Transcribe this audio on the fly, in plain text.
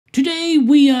Today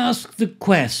we ask the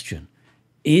question,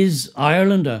 is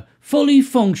Ireland a fully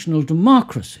functional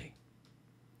democracy?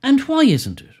 And why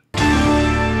isn't it?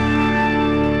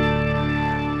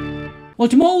 Well,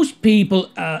 to most people,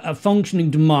 a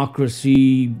functioning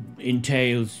democracy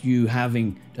entails you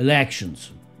having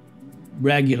elections,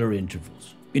 regular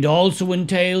intervals. It also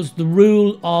entails the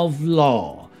rule of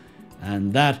law,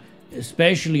 and that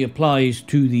especially applies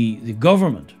to the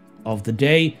government of the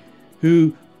day,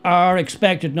 who are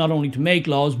expected not only to make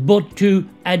laws, but to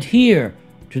adhere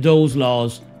to those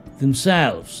laws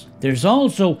themselves. There's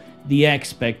also the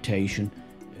expectation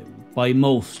by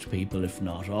most people, if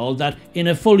not all, that in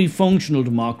a fully functional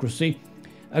democracy,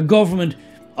 a government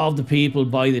of the people,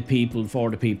 by the people,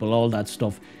 for the people, all that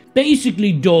stuff,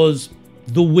 basically does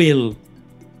the will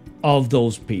of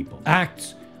those people,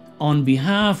 acts on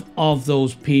behalf of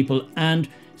those people, and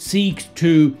seeks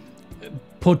to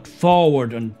put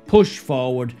forward and push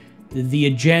forward the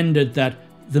agenda that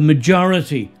the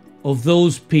majority of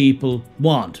those people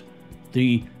want.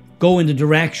 Go in the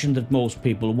direction that most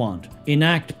people want,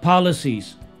 enact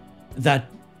policies that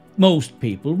most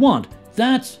people want.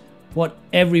 That's what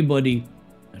everybody,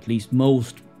 at least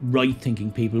most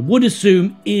right-thinking people, would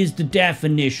assume is the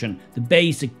definition, the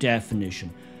basic definition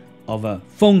of a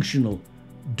functional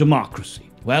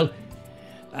democracy. Well,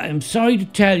 I'm sorry to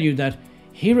tell you that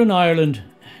here in Ireland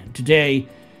today,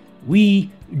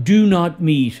 we do not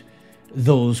meet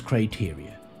those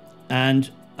criteria. And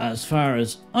as far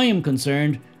as I am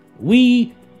concerned,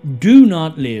 we do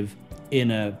not live in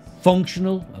a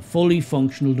fully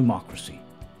functional democracy.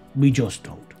 We just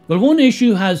don't. Well, one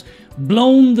issue has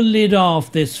blown the lid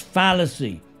off this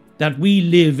fallacy that we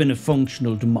live in a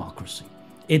functional democracy.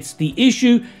 It's the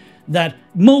issue that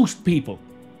most people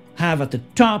have at the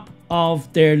top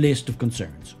of their list of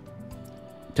concerns.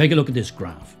 Take a look at this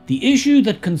graph. The issue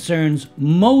that concerns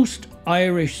most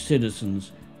Irish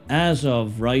citizens as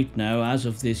of right now, as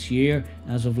of this year,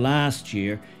 as of last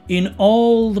year, in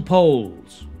all the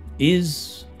polls,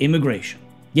 is immigration.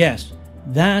 Yes,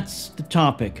 that's the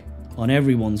topic on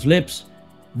everyone's lips.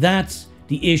 That's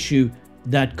the issue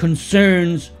that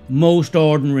concerns most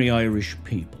ordinary Irish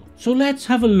people. So let's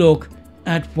have a look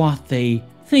at what they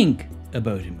think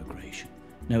about immigration.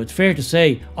 Now, it's fair to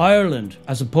say Ireland,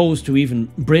 as opposed to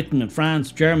even Britain and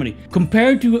France, Germany,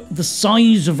 compared to the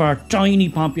size of our tiny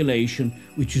population,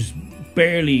 which is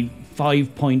barely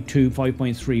 5.2,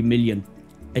 5.3 million,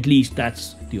 at least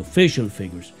that's the official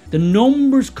figures. The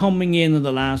numbers coming in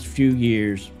the last few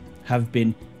years have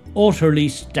been utterly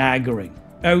staggering,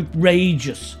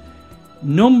 outrageous.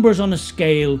 Numbers on a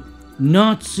scale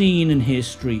not seen in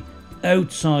history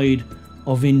outside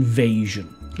of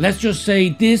invasion. Let's just say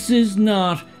this is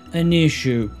not an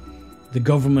issue the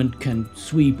government can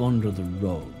sweep under the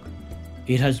rug.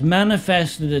 It has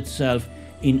manifested itself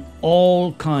in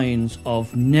all kinds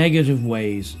of negative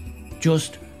ways,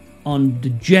 just on the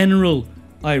general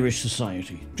Irish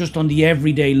society, just on the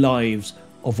everyday lives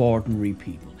of ordinary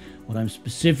people. What I'm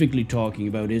specifically talking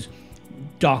about is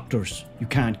doctors. You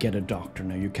can't get a doctor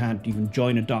now. You can't even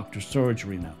join a doctor's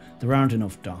surgery now. There aren't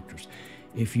enough doctors.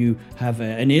 If you have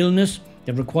an illness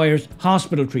that requires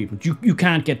hospital treatment, you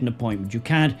can't get an appointment. You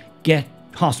can't get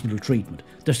hospital treatment.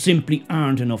 There simply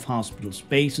aren't enough hospital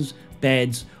spaces,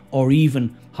 beds, or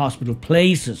even hospital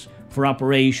places for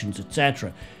operations,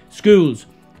 etc. Schools.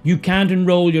 You can't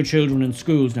enroll your children in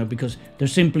schools now because there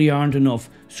simply aren't enough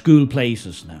school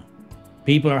places now.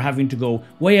 People are having to go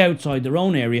way outside their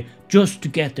own area just to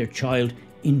get their child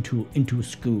into a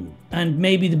school. And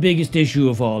maybe the biggest issue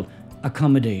of all,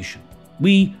 accommodation.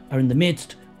 We are in the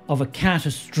midst of a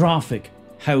catastrophic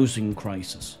housing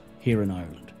crisis here in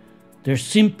Ireland. There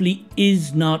simply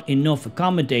is not enough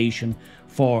accommodation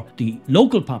for the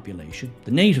local population,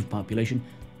 the native population,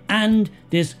 and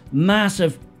this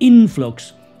massive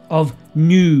influx of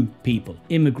new people,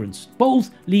 immigrants, both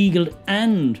legal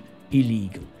and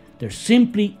illegal. There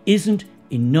simply isn't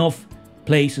enough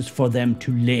places for them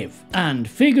to live. And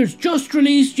figures just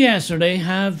released yesterday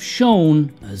have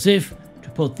shown, as if to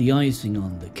put the icing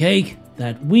on the cake,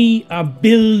 that we are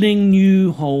building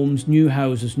new homes, new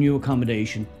houses, new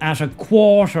accommodation at a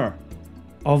quarter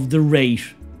of the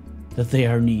rate that they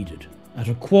are needed. At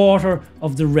a quarter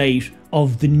of the rate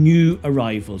of the new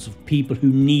arrivals of people who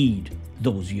need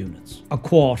those units. A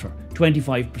quarter,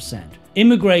 25%.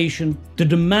 Immigration, the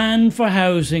demand for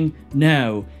housing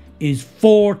now is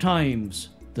 4 times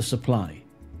the supply.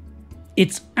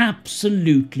 It's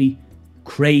absolutely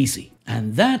crazy.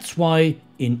 And that's why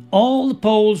in all the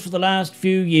polls for the last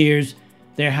few years,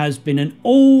 there has been an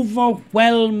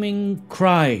overwhelming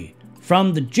cry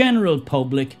from the general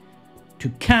public to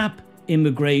cap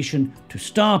immigration, to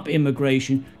stop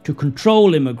immigration, to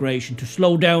control immigration, to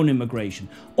slow down immigration.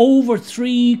 Over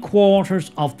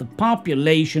 3/4 of the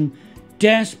population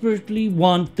desperately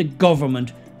want the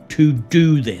government to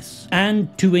do this and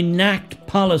to enact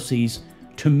policies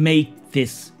to make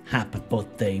this happen.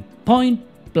 But they point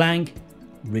blank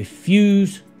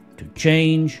refuse to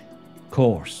change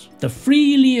course. The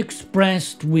freely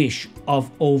expressed wish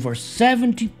of over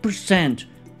 70%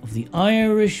 of the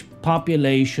Irish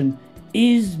population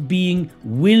is being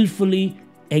willfully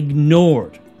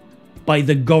ignored by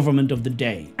the government of the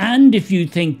day. And if you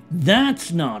think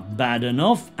that's not bad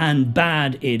enough, and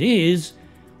bad it is,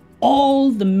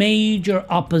 all the major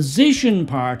opposition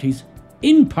parties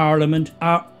in Parliament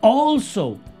are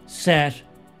also set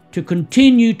to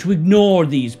continue to ignore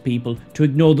these people, to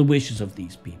ignore the wishes of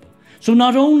these people. So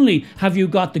not only have you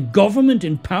got the government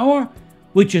in power,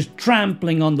 which is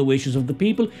trampling on the wishes of the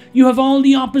people, you have all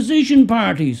the opposition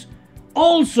parties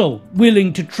also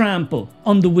willing to trample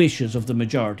on the wishes of the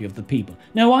majority of the people.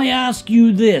 Now I ask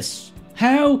you this,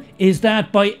 how is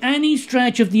that by any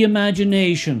stretch of the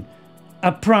imagination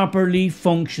a properly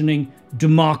functioning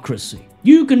democracy?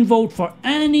 You can vote for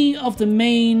any of the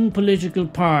main political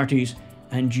parties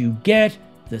and you get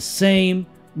the same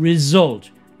result.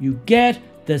 You get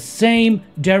the same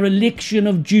dereliction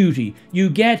of duty. You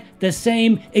get the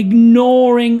same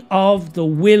ignoring of the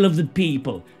will of the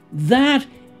people. That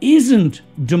isn't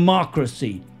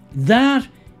democracy. That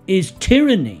is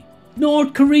tyranny.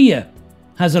 North Korea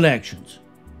has elections,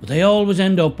 but they always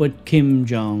end up with Kim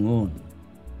Jong-un.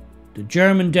 The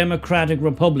German Democratic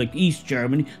Republic, East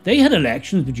Germany, they had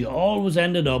elections, but you always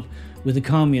ended up with the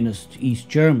communist East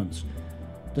Germans.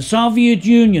 The Soviet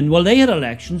Union, well, they had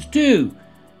elections too.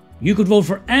 You could vote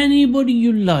for anybody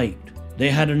you liked. They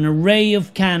had an array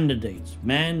of candidates,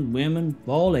 men, women, of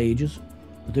all ages,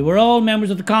 but they were all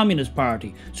members of the Communist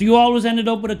Party, so you always ended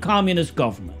up with a communist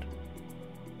government.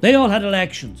 They all had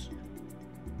elections.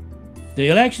 The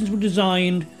elections were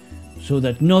designed so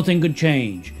that nothing could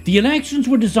change. The elections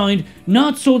were designed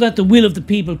not so that the will of the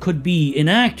people could be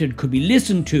enacted, could be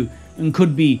listened to, and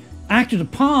could be acted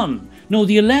upon. No,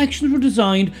 the elections were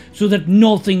designed so that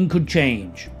nothing could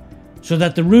change. So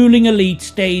that the ruling elite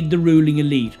stayed the ruling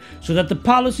elite. So that the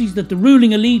policies that the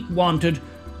ruling elite wanted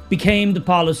became the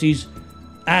policies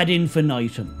ad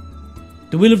infinitum.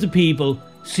 The will of the people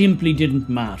simply didn't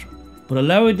matter. But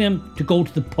allowing them to go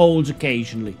to the polls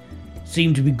occasionally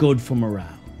seemed to be good for morale.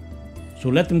 So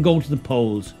let them go to the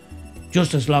polls,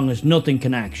 just as long as nothing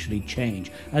can actually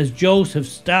change. As Joseph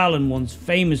Stalin once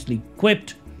famously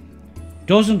quipped,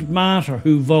 doesn't matter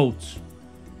who votes,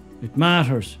 it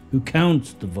matters who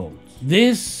counts the votes.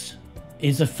 This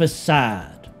is a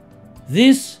facade.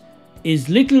 This is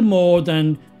little more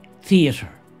than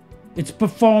theatre. It's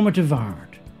performative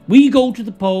art. We go to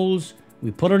the polls,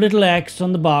 we put our little X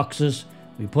on the boxes,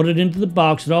 we put it into the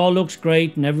box, it all looks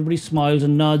great and everybody smiles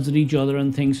and nods at each other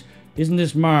and thinks, isn't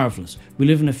this marvellous? We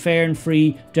live in a fair and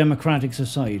free democratic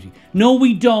society. No,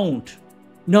 we don't.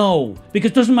 No,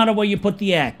 because it doesn't matter where you put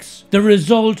the X. The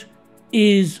result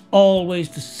is always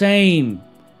the same.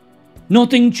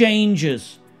 Nothing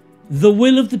changes. The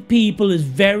will of the people is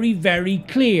very, very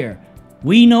clear.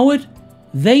 We know it.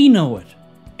 They know it.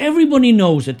 Everybody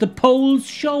knows it. The polls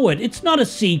show it. It's not a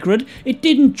secret. It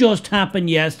didn't just happen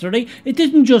yesterday. It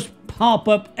didn't just pop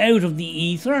up out of the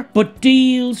ether. But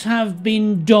deals have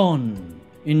been done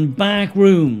in back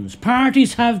rooms.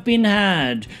 Parties have been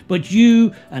had. But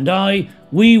you and I,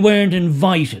 we weren't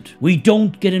invited. We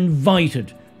don't get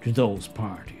invited to those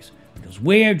parties because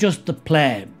we're just the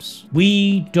plebs.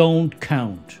 We don't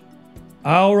count.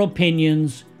 Our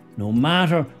opinions, no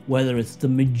matter whether it's the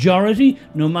majority,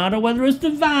 no matter whether it's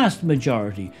the vast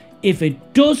majority, if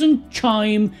it doesn't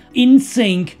chime in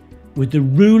sync with the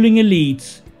ruling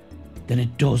elites, then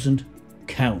it doesn't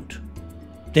count.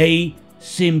 They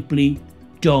simply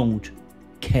don't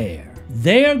care.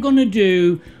 They're gonna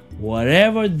do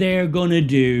whatever they're gonna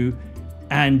do,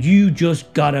 and you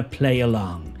just gotta play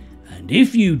along. And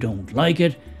if you don't like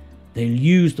it, they'll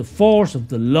use the force of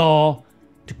the law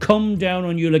to come down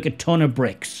on you like a ton of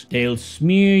bricks. They'll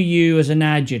smear you as an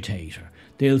agitator.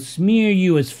 They'll smear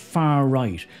you as far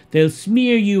right. They'll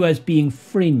smear you as being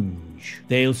fringe.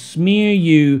 They'll smear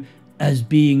you as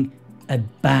being a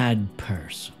bad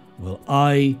person. Well,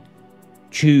 I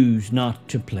choose not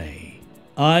to play.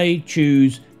 I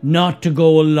choose not to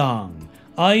go along.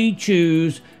 I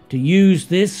choose to use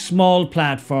this small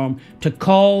platform to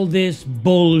call this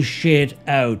bullshit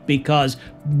out, because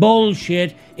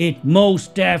bullshit it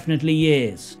most definitely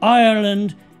is.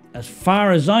 Ireland, as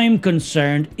far as I'm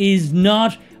concerned, is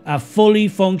not a fully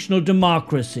functional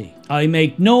democracy. I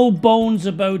make no bones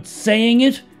about saying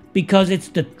it because it's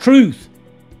the truth.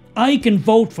 I can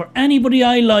vote for anybody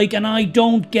I like and I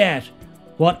don't get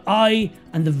what I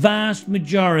and the vast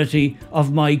majority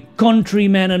of my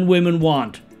countrymen and women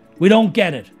want. We don't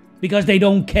get it because they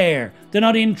don't care. They're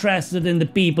not interested in the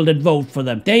people that vote for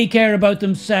them. They care about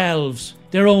themselves,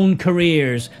 their own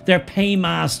careers, their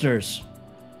paymasters,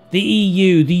 the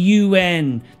EU, the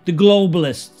UN, the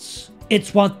globalists.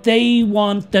 It's what they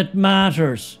want that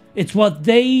matters. It's what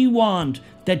they want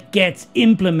that gets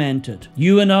implemented.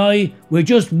 You and I, we're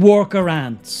just worker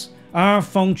ants. Our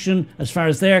function, as far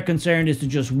as they're concerned, is to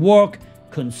just work,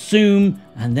 consume,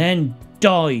 and then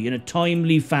die in a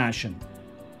timely fashion.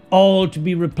 All to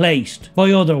be replaced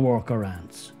by other worker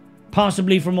ants,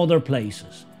 possibly from other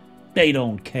places. They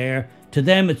don't care. To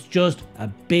them, it's just a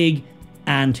big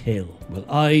anthill. Well,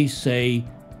 I say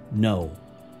no.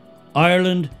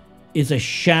 Ireland is a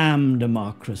sham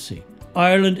democracy.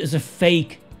 Ireland is a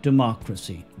fake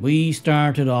democracy. We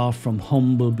started off from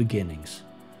humble beginnings.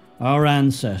 Our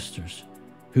ancestors,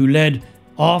 who led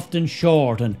often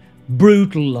short and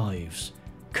brutal lives,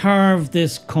 carved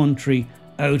this country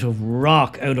out of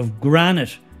rock, out of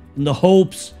granite, in the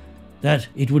hopes that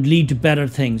it would lead to better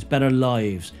things, better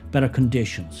lives, better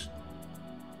conditions.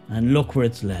 And look where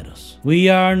it's led us. We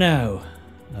are now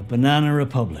a banana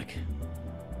republic.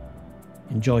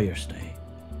 Enjoy your stay.